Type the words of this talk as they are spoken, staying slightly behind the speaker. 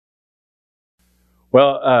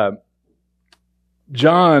Well,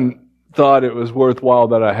 John thought it was worthwhile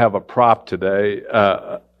that I have a prop today.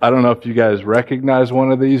 I don't know if you guys recognize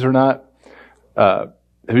one of these or not. Have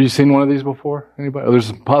you seen one of these before? Anybody? There's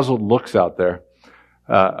some puzzled looks out there.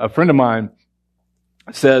 A friend of mine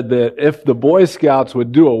said that if the Boy Scouts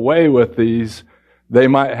would do away with these, they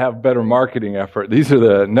might have better marketing effort. These are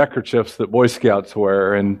the neckerchiefs that Boy Scouts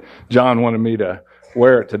wear, and John wanted me to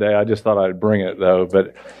wear it today. I just thought I'd bring it, though.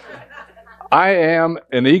 But I am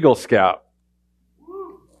an Eagle Scout.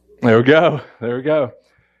 There we go.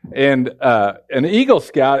 And an Eagle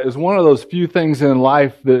Scout is one of those few things in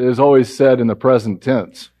life that is always said in the present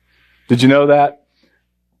tense. Did you know that?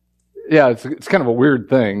 Yeah, it's kind of a weird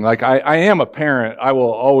thing. Like, I am a parent. I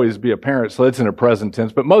will always be a parent, so it's in a present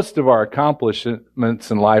tense. But most of our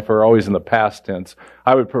accomplishments in life are always in the past tense.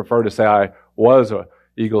 I would prefer to say I was a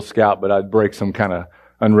Eagle Scout, but I'd break some kind of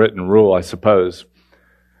unwritten rule, I suppose.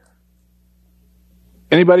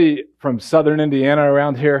 Anybody from southern Indiana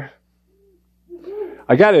around here?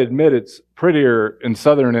 I got to admit, it's prettier in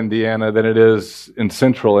southern Indiana than it is in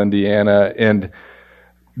central Indiana. And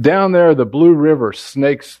down there, the Blue River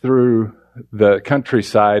snakes through the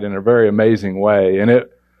countryside in a very amazing way. And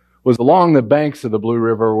it was along the banks of the Blue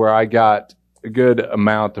River where I got a good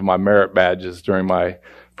amount of my merit badges during my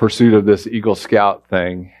pursuit of this Eagle Scout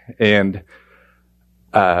thing. And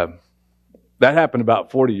that happened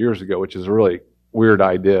about 40 years ago, which is a really weird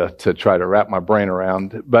idea to try to wrap my brain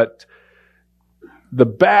around. But the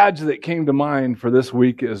badge that came to mind for this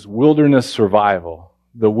week is Wilderness Survival.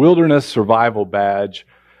 The Wilderness Survival badge.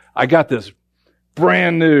 I got this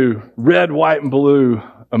brand new red, white, and blue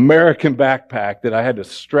American backpack that I had to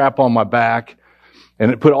strap on my back,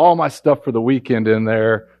 and it put all my stuff for the weekend in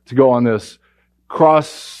there to go on this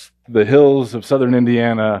cross the hills of southern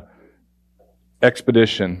Indiana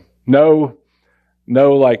expedition. No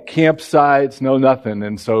like campsites, no nothing.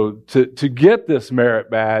 And so to get this merit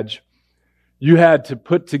badge, you had to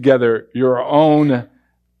put together your own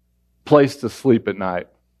place to sleep at night.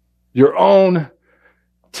 Your own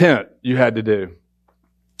tent you had to do.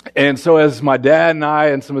 And so as my dad and I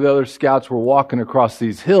and some of the other scouts were walking across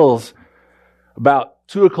these hills, about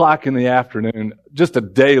 2 o'clock in the afternoon, just a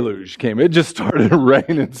deluge came. It just started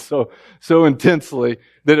raining so intensely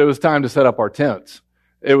that it was time to set up our tents.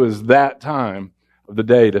 It was that time of the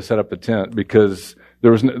day to set up the tent because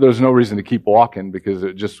there was no reason to keep walking because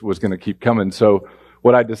it just was going to keep coming. So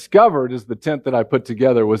what I discovered is the tent that I put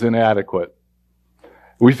together was inadequate.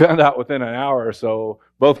 We found out within an hour or so,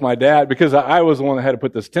 both my dad, because I was the one that had to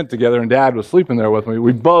put this tent together and Dad was sleeping there with me,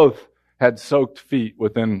 we both had soaked feet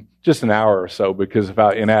within just an hour or so because of how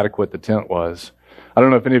inadequate the tent was. I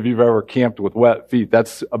don't know if any of you have ever camped with wet feet.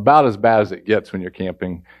 That's about as bad as it gets when you're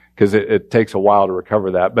camping because it takes a while to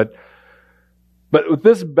recover that. But with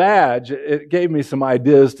this badge, it gave me some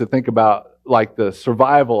ideas to think about, like the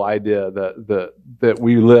survival idea that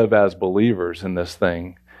we live as believers in this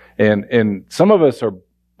thing. And some of us are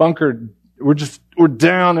bunkered. We're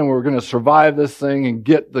down and we're going to survive this thing and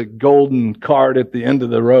get the golden card at the end of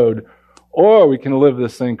the road. Or we can live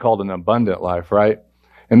this thing called an abundant life, right?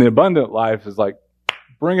 And the abundant life is like,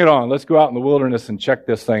 bring it on. Let's go out in the wilderness and check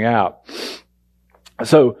this thing out.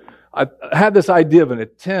 So I had this idea of a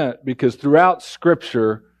tent because throughout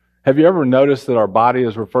Scripture, have you ever noticed that our body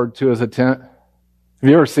is referred to as a tent? Have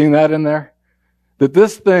you ever seen that in there? That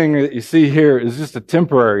this thing that you see here is just a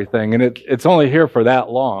temporary thing, and it's only here for that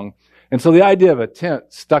long. And so the idea of a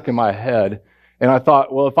tent stuck in my head, and I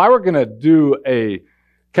thought, well, if I were going to do a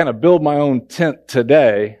kind of build my own tent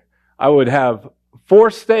today, I would have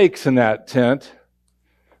 4 stakes in that tent,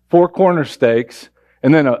 4 corner stakes,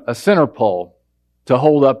 and then a center pole to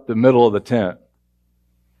hold up the middle of the tent.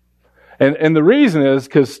 And the reason is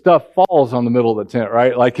because stuff falls on the middle of the tent,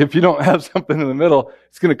 right? Like if you don't have something in the middle,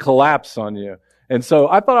 it's going to collapse on you. And so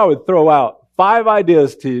I thought I would throw out 5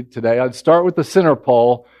 ideas to you today. I'd start with the center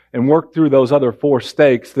pole and work through those other 4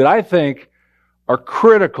 stakes that I think are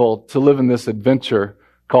critical to living this adventure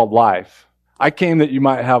called life. I came that you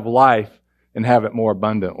might have life and have it more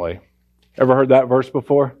abundantly. Ever heard that verse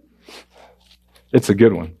before? It's a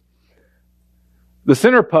good one. The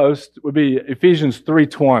center post would be Ephesians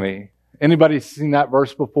 3:20. Anybody seen that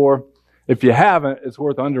verse before? If you haven't, it's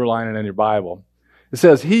worth underlining in your Bible. It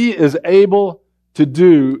says, He is able to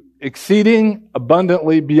do exceeding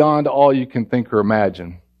abundantly beyond all you can think or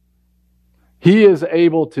imagine. He is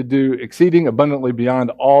able to do exceeding abundantly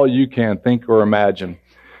beyond all you can think or imagine.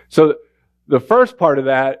 So the first part of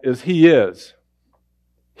that is He is.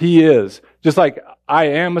 He is. Just like I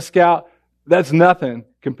am a scout, that's nothing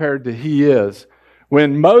compared to He is.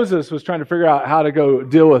 When Moses was trying to figure out how to go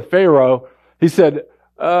deal with Pharaoh, he said,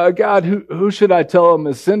 God, who should I tell him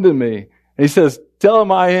is sending me? And he says, tell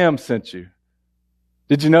him I am sent you.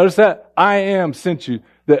 Did you notice that? I am sent you.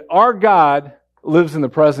 That our God lives in the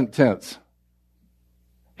present tense.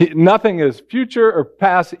 Nothing is future or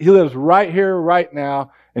past. He lives right here, right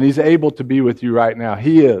now, and he's able to be with you right now.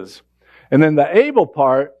 He is. And then the able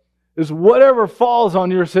part is whatever falls on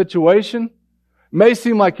your situation may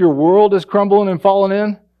seem like your world is crumbling and falling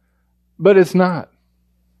in, but it's not.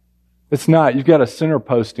 It's not. You've got a center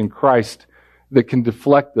post in Christ that can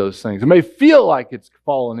deflect those things. It may feel like it's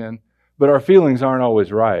fallen in, but our feelings aren't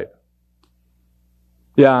always right.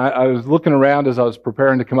 Yeah, I was looking around as I was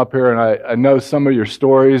preparing to come up here, and I know some of your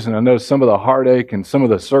stories, and I know some of the heartache and some of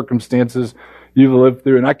the circumstances you've lived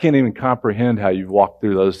through, and I can't even comprehend how you've walked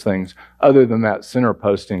through those things other than that center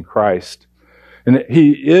post in Christ. And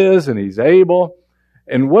He is, and He's able.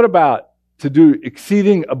 And what about to do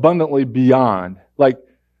exceeding abundantly beyond? Like,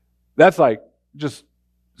 that's like just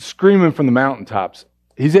screaming from the mountaintops.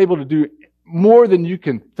 He's able to do more than you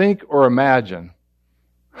can think or imagine.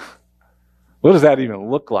 What does that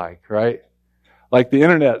even look like, right? Like the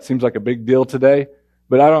internet seems like a big deal today,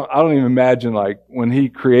 but I don't even imagine like when He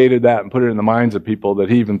created that and put it in the minds of people that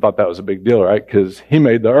He even thought that was a big deal, right? Because He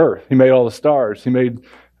made the earth. He made all the stars. He made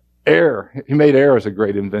air. He made air as a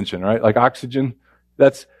great invention, right? Like oxygen.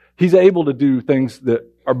 He's able to do things that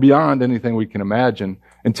are beyond anything we can imagine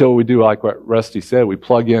until we do like what Rusty said. We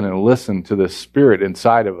plug in and listen to the Spirit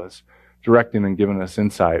inside of us, directing and giving us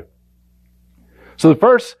insight. So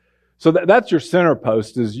that's your center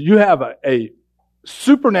post, is you have a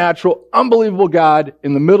supernatural, unbelievable God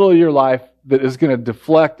in the middle of your life that is going to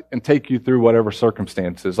deflect and take you through whatever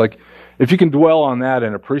circumstances. Like, if you can dwell on that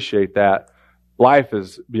and appreciate that, life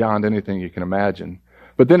is beyond anything you can imagine.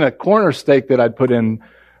 But then a corner stake that I'd put in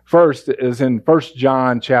first is in 1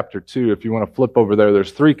 John chapter 2. If you want to flip over there,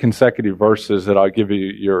 there's 3 consecutive verses that I'll give you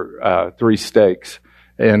your 3 stakes.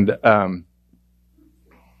 And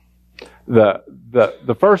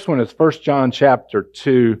the first one is 1 John chapter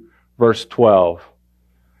 2, verse 12.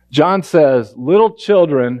 John says, little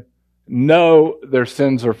children know their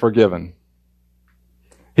sins are forgiven.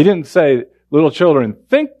 He didn't say little children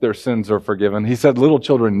think their sins are forgiven. He said little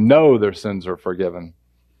children know their sins are forgiven.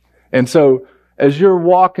 And so as you're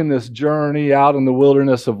walking this journey out in the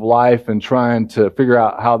wilderness of life and trying to figure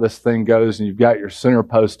out how this thing goes, and you've got your center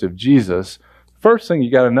post of Jesus, first thing you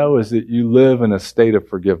got to know is that you live in a state of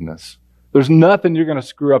forgiveness. There's nothing you're going to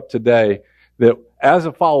screw up today that, as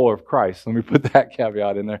a follower of Christ, let me put that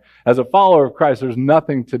caveat in there. As a follower of Christ, there's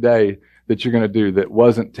nothing today that you're going to do that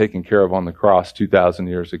wasn't taken care of on the cross 2,000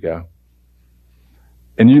 years ago.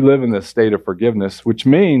 And you live in this state of forgiveness, which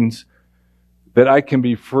means that I can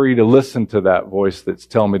be free to listen to that voice that's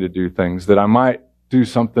telling me to do things, that I might do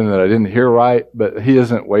something that I didn't hear right, but He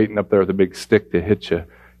isn't waiting up there with a big stick to hit you.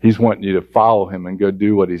 He's wanting you to follow Him and go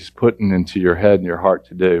do what He's putting into your head and your heart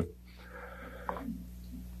to do.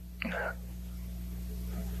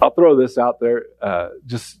 I'll throw this out there.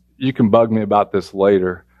 You can bug me about this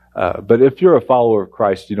later. But if you're a follower of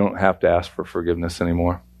Christ, you don't have to ask for forgiveness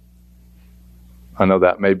anymore. I know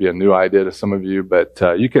that may be a new idea to some of you, but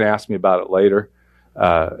you can ask me about it later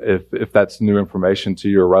if that's new information to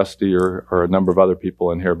you or Rusty or a number of other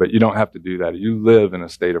people in here. But you don't have to do that. You live in a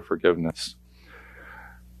state of forgiveness.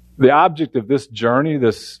 The object of this journey,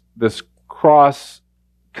 this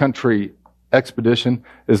cross-country expedition,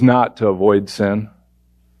 is not to avoid sin.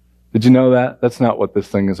 Did you know that? That's not what this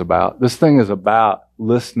thing is about. This thing is about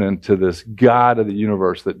listening to this God of the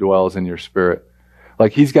universe that dwells in your spirit.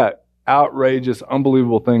 Like, He's got outrageous,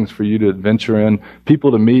 unbelievable things for you to adventure in,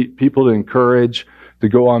 people to meet, people to encourage, to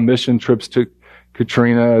go on mission trips to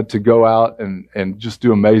Katrina, to go out and just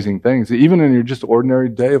do amazing things. Even in your just ordinary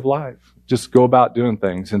day of life, just go about doing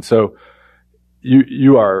things. And so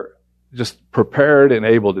you are just prepared and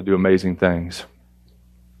able to do amazing things.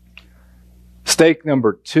 Stake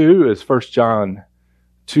number 2 is 1 John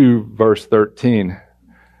 2, verse 13.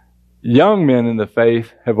 Young men in the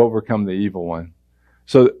faith have overcome the evil one.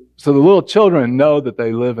 So the little children know that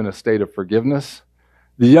they live in a state of forgiveness.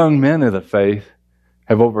 The young men of the faith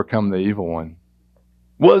have overcome the evil one.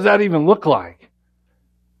 What does that even look like?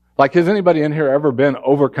 Like, has anybody in here ever been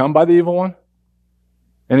overcome by the evil one?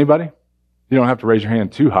 Anybody? You don't have to raise your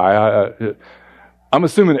hand too high. I'm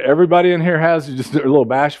assuming everybody in here has. You're just a little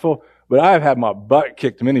bashful. But I've had my butt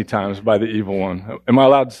kicked many times by the evil one. Am I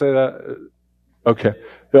allowed to say that? Okay.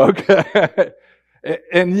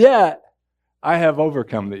 And yet, I have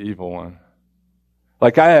overcome the evil one.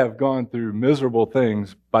 Like, I have gone through miserable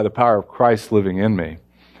things by the power of Christ living in me.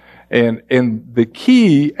 And a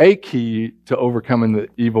key to overcoming the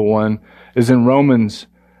evil one is in Romans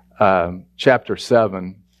chapter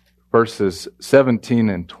 7, verses 17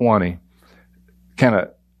 and 20, kind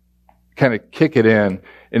of kick it in.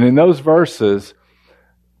 And in those verses,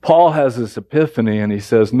 Paul has this epiphany and he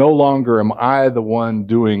says, no longer am I the one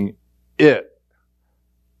doing it.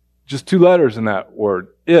 Just 2 letters in that word,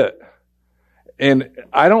 it. And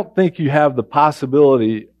I don't think you have the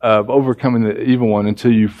possibility of overcoming the evil one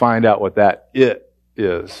until you find out what that it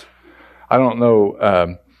is. I don't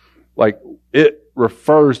know, like it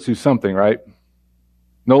refers to something, right?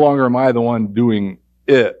 No longer am I the one doing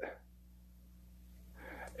it.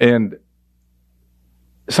 And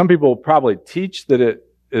some people probably teach that it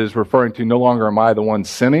is referring to no longer am I the one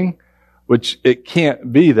sinning, which it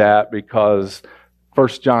can't be that, because 1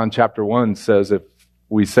 John chapter 1 says if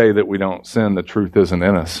we say that we don't sin, the truth isn't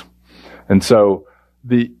in us. And so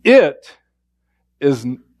the it is,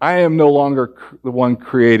 I am no longer the one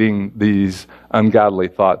creating these ungodly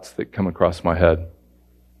thoughts that come across my head.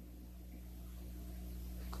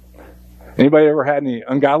 Anybody ever had any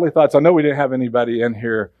ungodly thoughts? I know we didn't have anybody in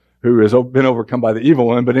here who has been overcome by the evil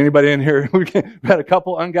one, but anybody in here who had a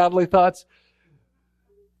couple ungodly thoughts?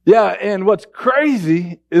 Yeah, and what's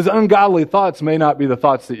crazy is ungodly thoughts may not be the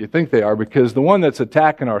thoughts that you think they are, because the one that's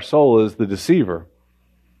attacking our soul is the deceiver.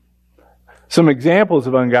 Some examples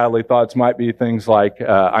of ungodly thoughts might be things like,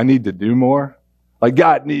 I need to do more. Like,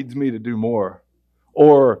 God needs me to do more.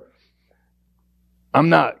 Or, I'm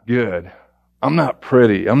not good. I'm not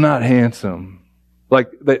pretty. I'm not handsome.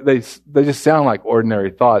 Like, they just sound like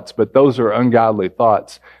ordinary thoughts, but those are ungodly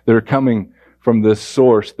thoughts that are coming from this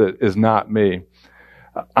source that is not me.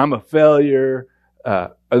 I'm a failure.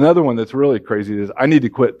 Another one that's really crazy is, I need to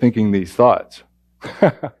quit thinking these thoughts.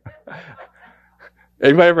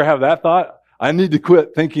 Anybody ever have that thought? I need to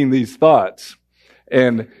quit thinking these thoughts.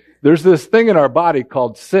 And there's this thing in our body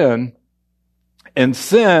called sin, and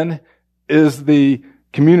sin is the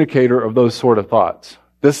communicator of those sort of thoughts.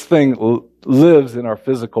 This thing lives in our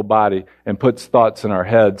physical body and puts thoughts in our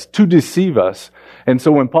heads to deceive us. And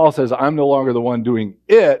so when Paul says, I'm no longer the one doing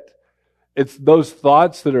it, it's those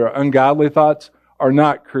thoughts that are ungodly thoughts are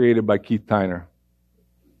not created by Keith Tyner.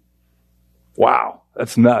 Wow,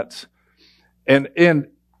 that's nuts. And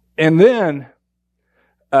then,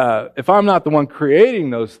 if I'm not the one creating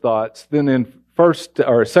those thoughts, then in 2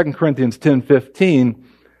 Corinthians 10:15,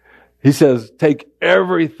 he says, take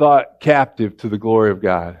every thought captive to the glory of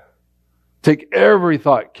God. Take every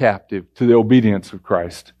thought captive to the obedience of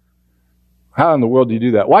Christ. How in the world do you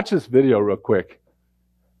do that? Watch this video real quick.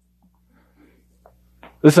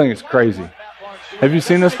 This thing is crazy. Have you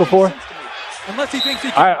seen this before?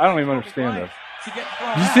 I don't even understand this. Did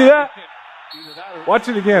you see that? Watch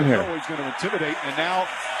it again here. He's going to intimidate, and now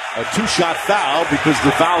a 2-shot foul because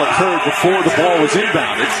the foul occurred before the ball was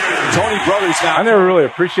inbounded. Tony Brothers now. I never really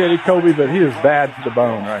appreciated Kobe, but he is bad to the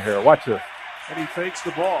bone right here. Watch this. And he fakes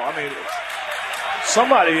the ball. I mean,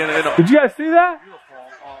 somebody in a... Did you guys see that?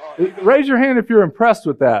 Raise your hand if you're impressed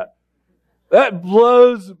with that. That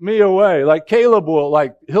blows me away. Like, Caleb will,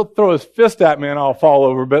 he'll throw his fist at me and I'll fall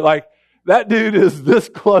over. But, that dude is this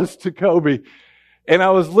close to Kobe. And I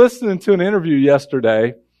was listening to an interview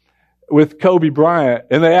yesterday with Kobe Bryant,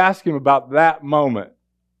 and they asked him about that moment.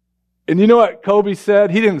 And you know what Kobe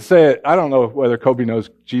said? He didn't say it. I don't know whether Kobe knows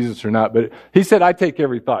Jesus or not, but he said, I take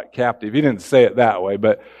every thought captive. He didn't say it that way,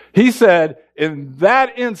 but he said in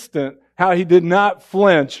that instant, how he did not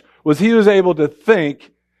flinch was he was able to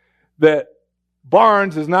think that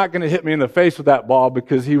Barnes is not going to hit me in the face with that ball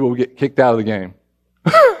because he will get kicked out of the game.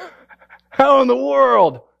 How in the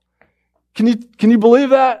world? Can you believe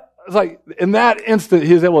that? It's like in that instant,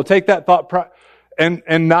 he was able to take that thought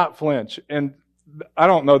and not flinch. And I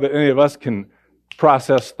don't know that any of us can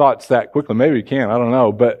process thoughts that quickly. Maybe we can. I don't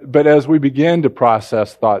know. But as we begin to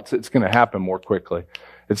process thoughts, it's going to happen more quickly.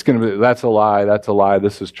 It's going to be, that's a lie, that's a lie,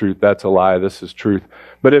 this is truth, that's a lie, this is truth.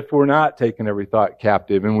 But if we're not taking every thought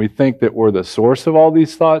captive and we think that we're the source of all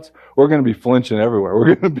these thoughts, we're going to be flinching everywhere.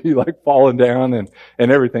 We're going to be falling down and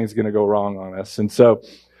everything's going to go wrong on us. And so,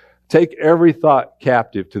 take every thought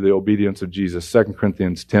captive to the obedience of Jesus. 2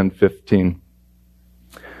 Corinthians 10:15.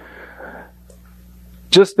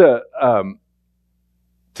 Just to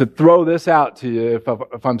throw this out to you,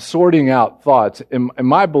 if I'm sorting out thoughts, in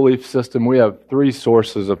my belief system, we have 3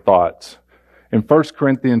 sources of thoughts. In 1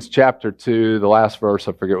 Corinthians chapter 2, the last verse,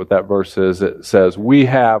 I forget what that verse is, it says, we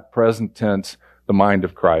have, present tense, the mind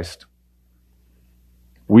of Christ.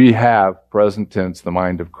 We have, present tense, the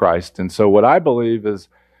mind of Christ. And so what I believe is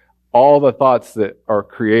all the thoughts that are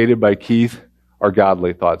created by Keith are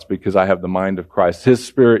godly thoughts because I have the mind of Christ. His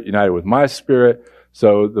spirit united with my spirit.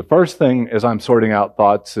 So the first thing as I'm sorting out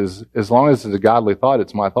thoughts is as long as it's a godly thought,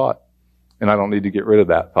 it's my thought. And I don't need to get rid of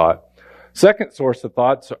that thought. Second source of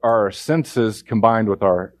thoughts are our senses combined with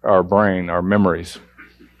our brain, our memories.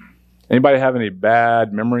 Anybody have any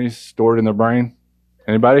bad memories stored in their brain?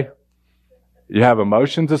 Anybody? You have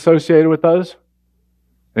emotions associated with those?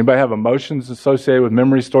 Anybody have emotions associated with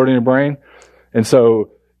memories stored in your brain? And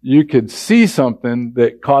so you could see something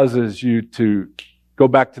that causes you to go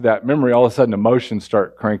back to that memory. All of a sudden, emotions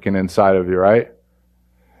start cranking inside of you, right?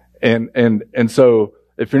 And so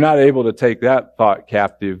if you're not able to take that thought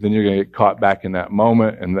captive, then you're going to get caught back in that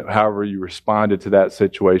moment and however you responded to that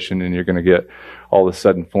situation, and you're going to get all of a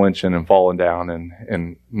sudden flinching and falling down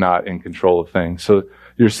and not in control of things. So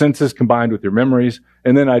your senses combined with your memories.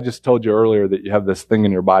 And then I just told you earlier that you have this thing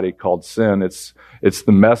in your body called sin. It's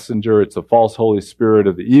the messenger. It's the false Holy Spirit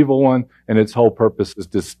of the evil one. And its whole purpose is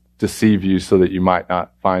to deceive you so that you might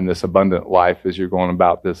not find this abundant life as you're going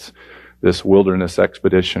about this wilderness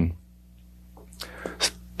expedition.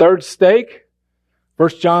 Third stake, 1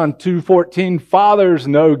 John 2:14, fathers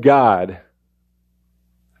know God.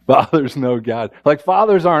 Fathers know God. Like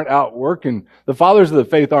fathers aren't out working. The fathers of the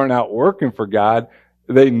faith aren't out working for God.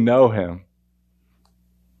 They know Him.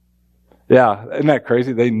 Yeah, isn't that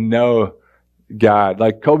crazy? They know God.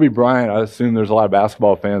 Like Kobe Bryant, I assume there's a lot of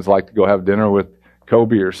basketball fans like to go have dinner with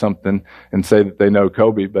Kobe or something and say that they know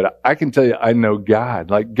Kobe. But I can tell you, I know God.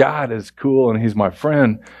 Like God is cool and He's my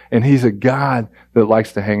friend. And He's a God that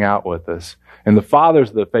likes to hang out with us. And the fathers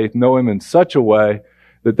of the faith know Him in such a way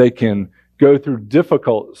that they can go through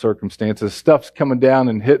difficult circumstances. Stuff's coming down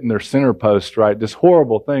and hitting their center post, right? Just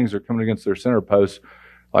horrible things are coming against their center post.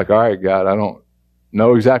 Like, all right, God, I don't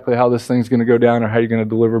know exactly how this thing's going to go down or how you're going to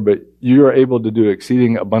deliver, but you are able to do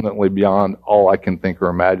exceeding abundantly beyond all I can think or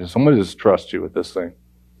imagine. So I'm going to just trust you with this thing.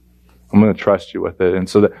 I'm going to trust you with it. And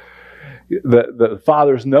so the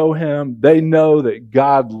fathers know Him. They know that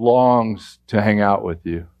God longs to hang out with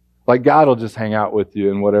you. Like God will just hang out with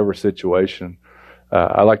you in whatever situation.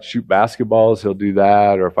 I like to shoot basketballs. He'll do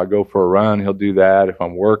that. Or if I go for a run, He'll do that. If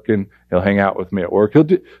I'm working, He'll hang out with me at work. He'll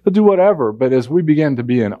do whatever. But as we begin to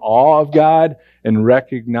be in awe of God and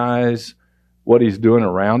recognize what He's doing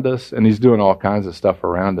around us, and He's doing all kinds of stuff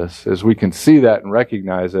around us, as we can see that and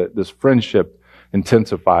recognize it, this friendship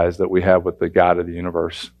intensifies that we have with the God of the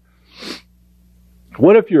universe.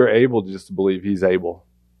 What if you're able to just believe He's able?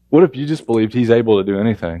 What if you just believed He's able to do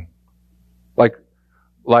anything?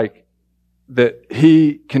 Like that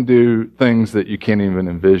He can do things that you can't even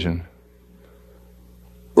envision.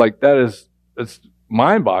 Like it's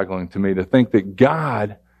mind-boggling to me to think that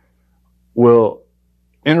God will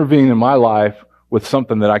intervene in my life with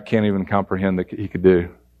something that I can't even comprehend that He could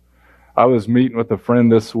do. I was meeting with a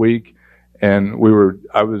friend this week, and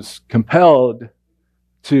I was compelled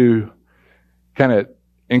to kind of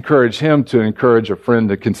encourage him to encourage a friend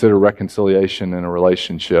to consider reconciliation in a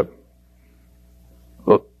relationship.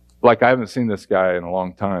 Like I haven't seen this guy in a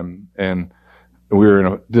long time, and we were in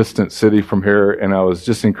a distant city from here, and I was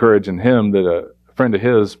just encouraging him that a friend of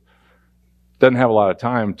his doesn't have a lot of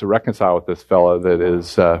time to reconcile with this fella that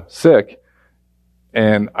is sick.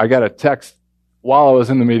 And I got a text while I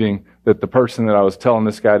was in the meeting that the person that I was telling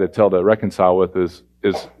this guy to reconcile with is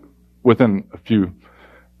within a few,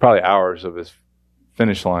 probably hours of his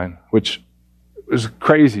finish line, which is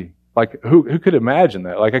crazy. Like, who could imagine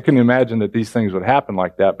that? Like, I couldn't imagine that these things would happen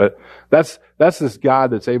like that. But that's this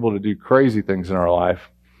God that's able to do crazy things in our life.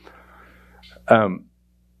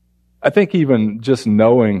 I think even just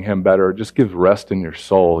knowing Him better just gives rest in your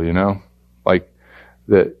soul, you know? Like,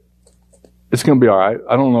 that it's going to be all right.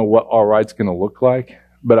 I don't know what all right's going to look like,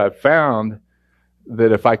 but I've found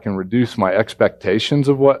that if I can reduce my expectations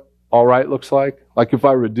of what all right looks like if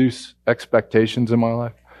I reduce expectations in my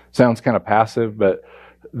life, sounds kind of passive, but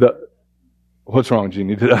what's wrong,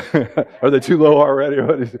 Jeannie? Are they too low already?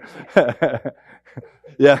 What is it?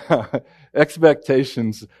 Yeah,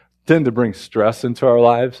 expectations tend to bring stress into our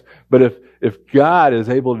lives. But if God is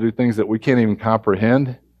able to do things that we can't even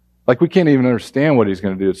comprehend, like we can't even understand what He's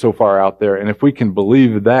going to do, it's so far out there. And if we can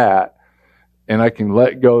believe that, and I can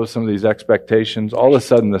let go of some of these expectations, all of a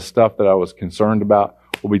sudden the stuff that I was concerned about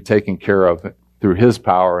will be taken care of through His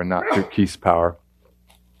power and not through Keith's power.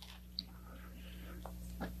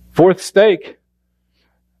 Fourth stake.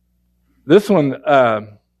 This one,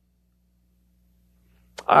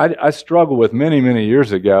 I struggled with many, many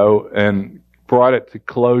years ago and brought it to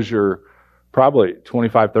closure probably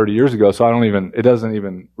 25, 30 years ago. So it doesn't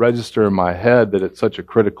even register in my head that it's such a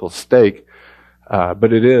critical stake.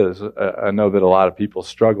 But it is. I know that a lot of people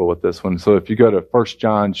struggle with this one. So if you go to 1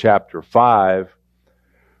 John chapter 5,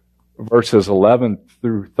 verses 11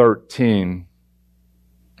 through 13,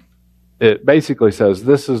 it basically says,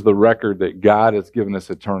 this is the record that God has given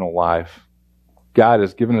us eternal life, God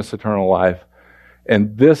has given us eternal life,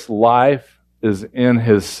 and this life is in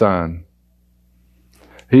his Son.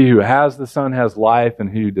 He who has the Son has life, and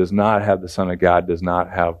he who does not have the Son of God does not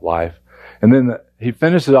have life. And then he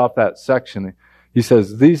finishes off that section. He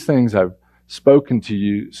says, these things I've spoken to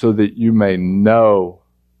you so that you may know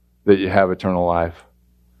that you have eternal life.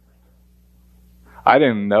 I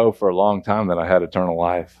didn't know for a long time that I had eternal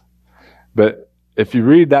life. But if you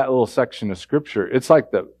read that little section of Scripture, it's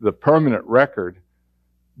like the permanent record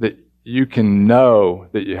that you can know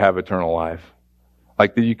that you have eternal life.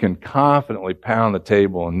 Like that you can confidently pound the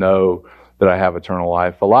table and know that I have eternal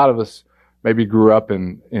life. A lot of us maybe grew up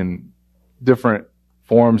in different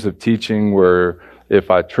forms of teaching where if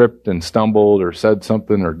I tripped and stumbled or said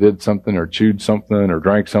something or did something or chewed something or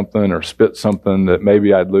drank something or spit something, that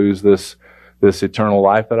maybe I'd lose this eternal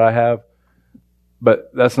life that I have. But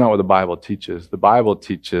that's not what the Bible teaches. The Bible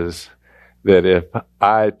teaches that if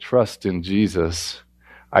I trust in Jesus,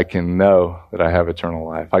 I can know that I have eternal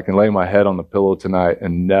life. I can lay my head on the pillow tonight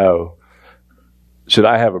and know, should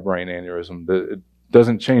I have a brain aneurysm, that it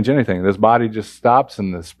doesn't change anything. This body just stops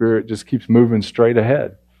and the spirit just keeps moving straight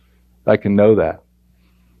ahead. I can know that.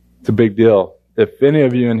 It's a big deal. If any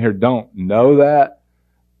of you in here don't know that,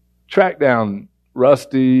 track down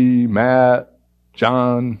Rusty, Matt,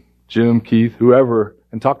 John, Jim, Keith, whoever,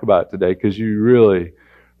 and talk about it today, because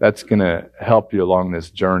that's going to help you along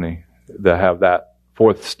this journey to have that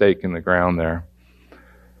fourth stake in the ground there.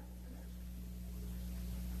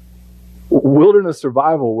 Wilderness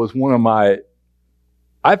survival was one of my,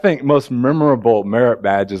 I think, most memorable merit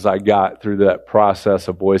badges I got through that process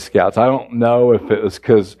of Boy Scouts. I don't know if it was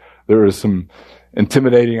because there was some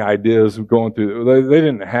intimidating ideas going through.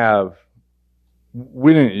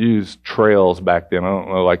 We didn't use trails back then. I don't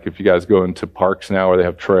know, like if you guys go into parks now where they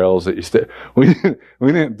have trails that you stay. We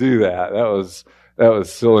didn't do that. That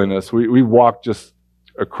was silliness. We walked just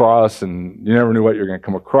across, and you never knew what you were going to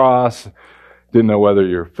come across. Didn't know whether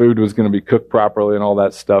your food was going to be cooked properly and all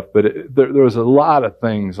that stuff. But there was a lot of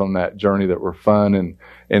things on that journey that were fun,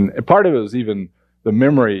 and part of it was even the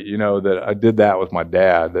memory, that I did that with my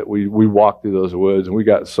dad. That we walked through those woods and we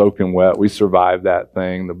got soaking wet. We survived that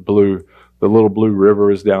thing. The little blue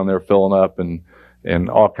river is down there filling up, and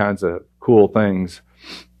all kinds of cool things.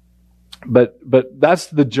 But that's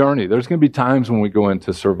the journey. There's going to be times when we go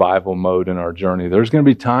into survival mode in our journey. There's going to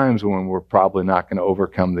be times when we're probably not going to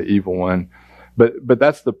overcome the evil one. But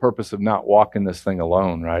that's the purpose of not walking this thing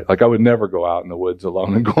alone, right? Like I would never go out in the woods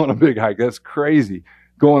alone and go on a big hike. That's crazy.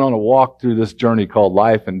 Going on a walk through this journey called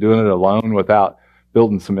life and doing it alone without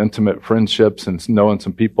building some intimate friendships and knowing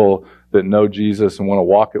some people that know Jesus and want to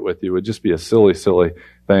walk it with you would just be a silly, silly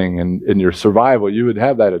thing. And in your survival, you would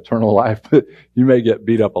have that eternal life, but you may get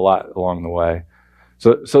beat up a lot along the way.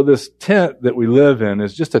 So this tent that we live in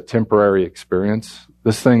is just a temporary experience.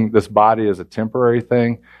 This body is a temporary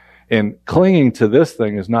thing. And clinging to this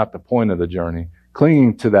thing is not the point of the journey.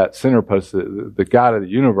 Clinging to that center post, the God of the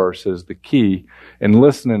universe, is the key, and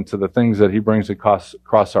listening to the things that he brings across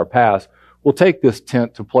our paths will take this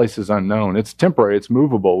tent to places unknown. It's temporary. It's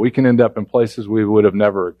movable. We can end up in places we would have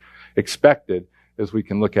never expected as we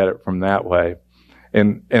can look at it from that way.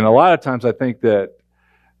 And a lot of times I think that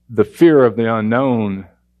the fear of the unknown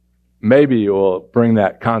maybe will bring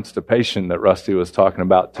that constipation that Rusty was talking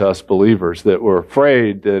about to us believers, that we're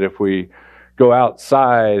afraid that if we go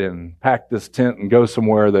outside and pack this tent and go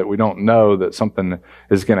somewhere that we don't know, that something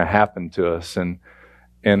is going to happen to us. And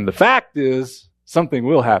the fact is, something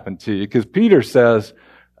will happen to you, because Peter says,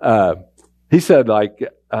 he said,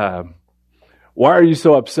 why are you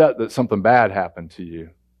so upset that something bad happened to you?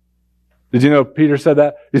 Did you know Peter said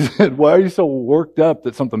that? He said, why are you so worked up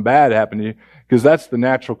that something bad happened to you? Because that's the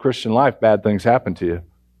natural Christian life. Bad things happen to you.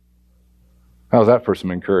 How's that for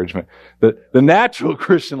some encouragement? The natural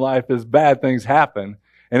Christian life is bad things happen.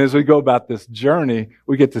 And as we go about this journey,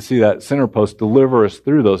 we get to see that center post deliver us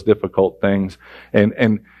through those difficult things.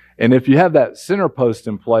 And if you have that center post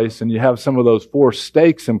in place and you have some of those four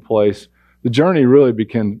stakes in place, the journey really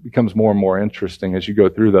becomes more and more interesting as you go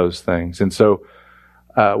through those things. And so,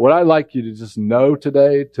 what I'd like you to just know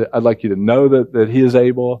today, I'd like you to know that he is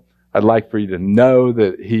able. I'd like for you to know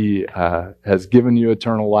that he has given you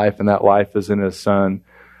eternal life, and that life is in his Son.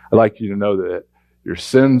 I'd like you to know that your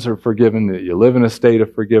sins are forgiven, that you live in a state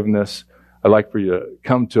of forgiveness. I'd like for you to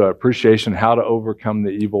come to appreciation how to overcome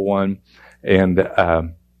the evil one, and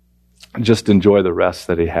just enjoy the rest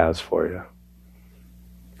that he has for you.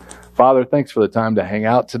 Father, thanks for the time to hang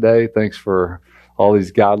out today. Thanks for all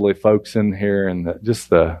these godly folks in here, and just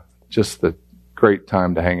the great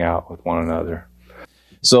time to hang out with one another.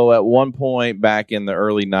 So at one point back in the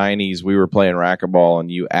early 90s, we were playing racquetball,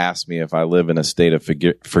 and you asked me if I live in a state of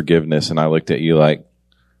forgiveness, and I looked at you like,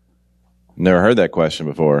 never heard that question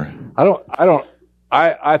before.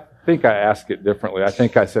 I think I asked it differently. I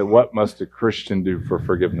think I said, what must a Christian do for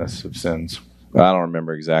forgiveness of sins? I don't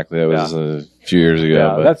remember exactly. That was a few years ago.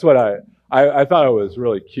 Yeah, but that's what I thought it was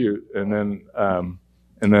really cute, and then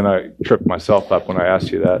I tripped myself up when I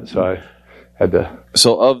asked you that, so I had to.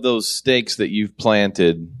 So of those stakes that you've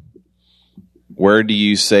planted, where do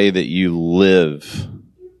you say that you live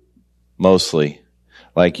mostly?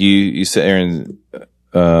 Like you sit there and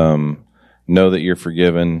know that you're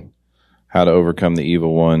forgiven, how to overcome the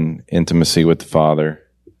evil one, intimacy with the Father.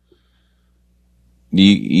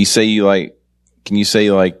 You say you like. Can you say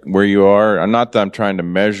like where you are? I'm not that I'm trying to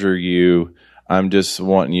measure you. I'm just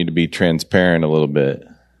wanting you to be transparent a little bit.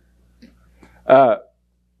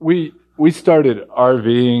 We started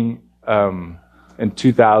RVing in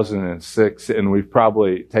 2006, and we've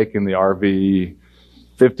probably taken the RV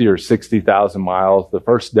 50 or 60,000 miles. The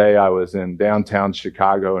first day I was in downtown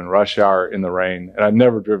Chicago in rush hour in the rain, and I'd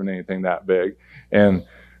never driven anything that big. And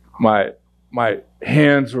my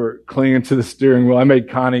hands were clinging to the steering wheel. I made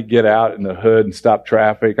Connie get out in the hood and stop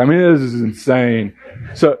traffic. I mean, this is insane.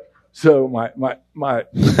 So my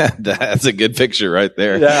That's a good picture right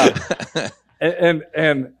there. Yeah. and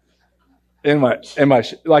my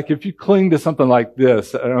like, if you cling to something like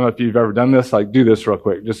this, I don't know if you've ever done this, like do this real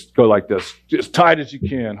quick. Just go like this, as tight as you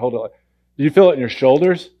can. Hold it. Do you feel it in your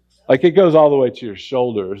shoulders? Like it goes all the way to your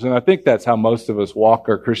shoulders. And I think that's how most of us walk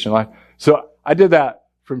our Christian life. So I did that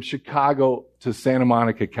from Chicago to Santa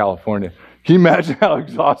Monica, California. Can you imagine how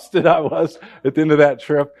exhausted I was at the end of that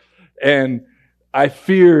trip? And I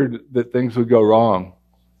feared that things would go wrong.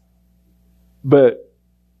 But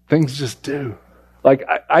things just do. Like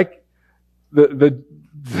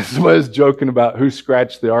this was joking about who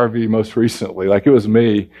scratched the RV most recently. Like it was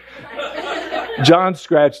me. John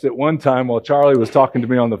scratched it one time while Charlie was talking to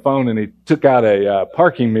me on the phone, and he took out a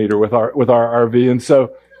parking meter with our RV. And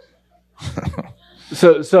so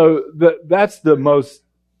that's the most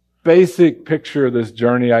basic picture of this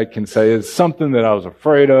journey I can say, is something that I was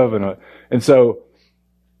afraid of. And so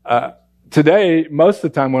today, most of the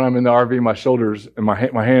time when I'm in the RV, my shoulders and my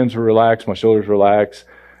hands are relaxed, my shoulders relax.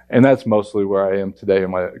 And that's mostly where I am today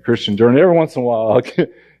in my Christian journey. Every once in a while,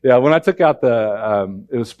 when I took out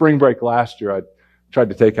it was spring break last year, I tried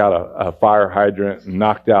to take out a fire hydrant and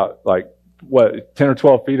knocked out 10 or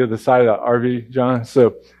 12 feet of the side of the RV, John.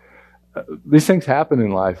 So these things happen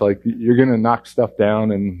in life. Like you're going to knock stuff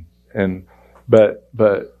down but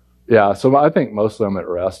yeah, so I think mostly I'm at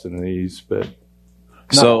rest and ease, but.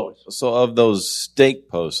 So of those stake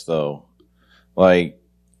posts though, like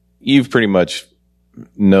you've pretty much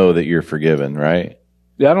know that you're forgiven, right?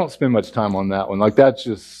 Yeah, I don't spend much time on that one. Like I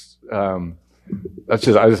just know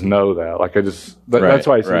that. Like that's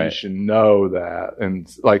why I say you should know that. And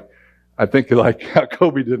like, I think like how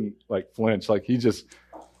Kobe didn't like flinch. Like he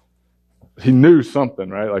knew something,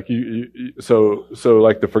 right? Like so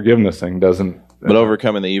like the forgiveness thing doesn't. But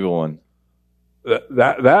overcoming the evil one.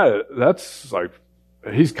 That's like,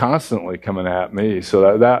 he's constantly coming at me.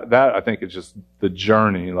 So that I think is just the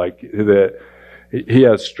journey. Like that. He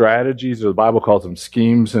has strategies, or the Bible calls them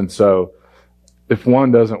schemes, and so if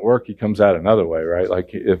one doesn't work, he comes at another way, right? Like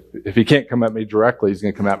if he can't come at me directly, he's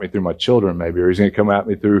going to come at me through my children, maybe, or he's going to come at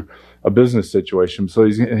me through a business situation. So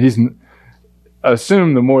he's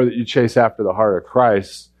assume the more that you chase after the heart of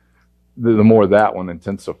Christ, the more that one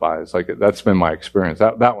intensifies. Like that's been my experience.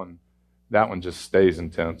 That one just stays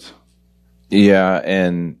intense. Yeah,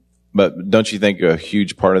 but don't you think a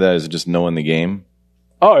huge part of that is just knowing the game?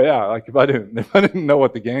 Oh yeah, like if I didn't know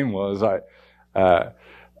what the game was,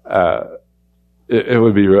 it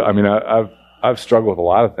would be. I mean, I've struggled with a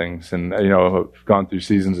lot of things, and I've gone through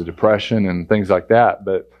seasons of depression and things like that.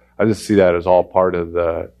 But I just see that as all part of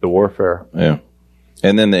the warfare. Yeah,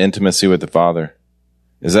 and then the intimacy with the Father.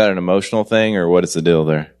 Is that an emotional thing, or what is the deal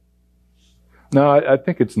there? No, I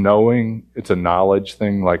think it's knowing. It's a knowledge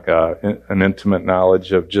thing, like an intimate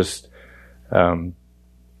knowledge of just.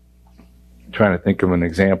 Trying to think of an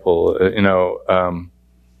example,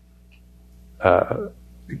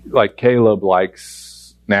 like Caleb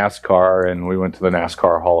likes NASCAR, and we went to the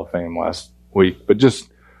NASCAR Hall of Fame last week, but just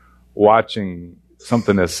watching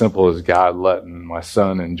something as simple as God letting my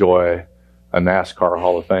son enjoy a NASCAR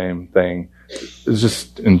Hall of Fame thing is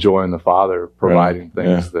just enjoying the Father providing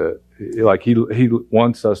things that like he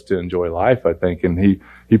wants us to enjoy life, I think, and he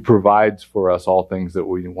provides for us all things that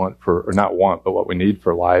we want or not want, but what we need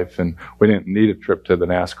for life. And we didn't need a trip to the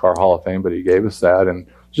NASCAR Hall of Fame, but he gave us that, and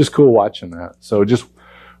it's just cool watching that. So just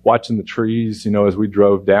watching the trees, as we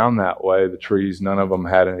drove down that way, the trees, none of them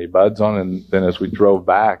had any buds on. And then as we drove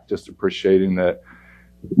back, just appreciating that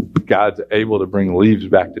God's able to bring leaves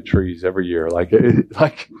back to trees every year. Like I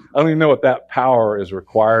don't even know what that power is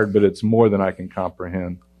required, but it's more than I can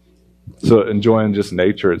comprehend. So enjoying just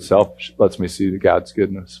nature itself lets me see God's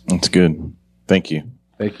goodness. That's good. Thank you.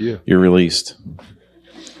 Thank you. You're released.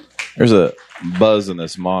 There's a buzz in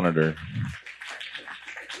this monitor.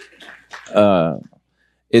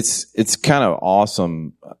 It's kind of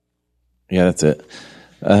awesome. Yeah, that's it.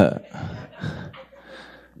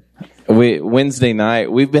 Wednesday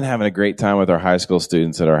night, we've been having a great time with our high school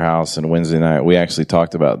students at our house, and Wednesday night we actually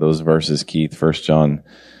talked about those verses, Keith, 1 John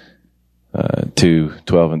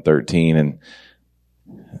 2:12 and 13, and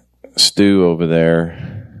Stu over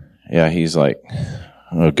there, yeah, he's like,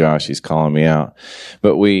 oh gosh, he's calling me out.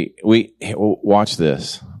 But we watch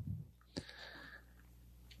this.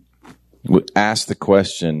 We ask the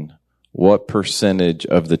question, what percentage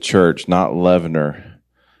of the church, not Levener,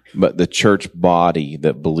 but the church body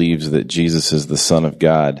that believes that Jesus is the Son of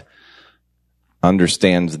God,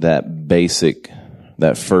 understands that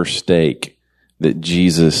first stake, that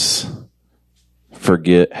Jesus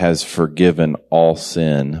has forgiven all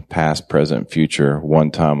sin, past, present, future,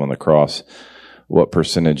 one time on the cross. What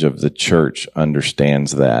percentage of the church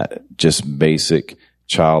understands that? Just basic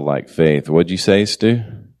childlike faith. What'd you say, Stu?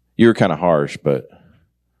 You were kind of harsh, but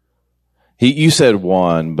you said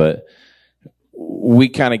 1, but we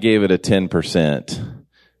kind of gave it a 10%.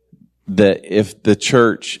 That if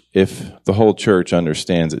the whole church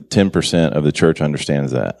understands it, 10% of the church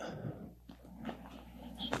understands that.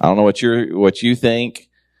 I don't know what you think,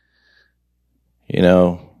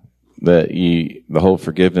 the whole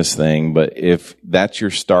forgiveness thing, but if that's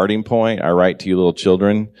your starting point, I write to you little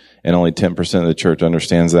children, and only 10% of the church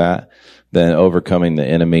understands that, then overcoming the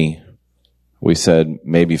enemy, we said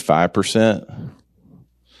maybe 5%.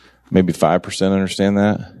 Maybe 5% understand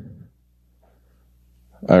that.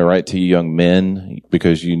 I write to you young men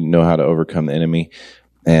because you know how to overcome the enemy.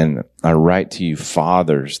 And I write to you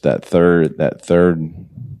fathers, that third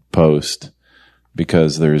post,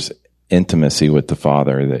 because there's intimacy with the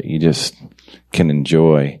Father that you just can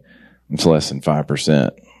enjoy. It's less than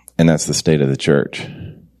 5%. And that's the state of the church,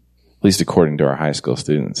 at least according to our high school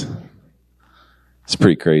students. It's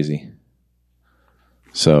pretty crazy.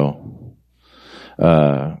 So,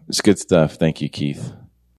 it's good stuff. Thank you, Keith.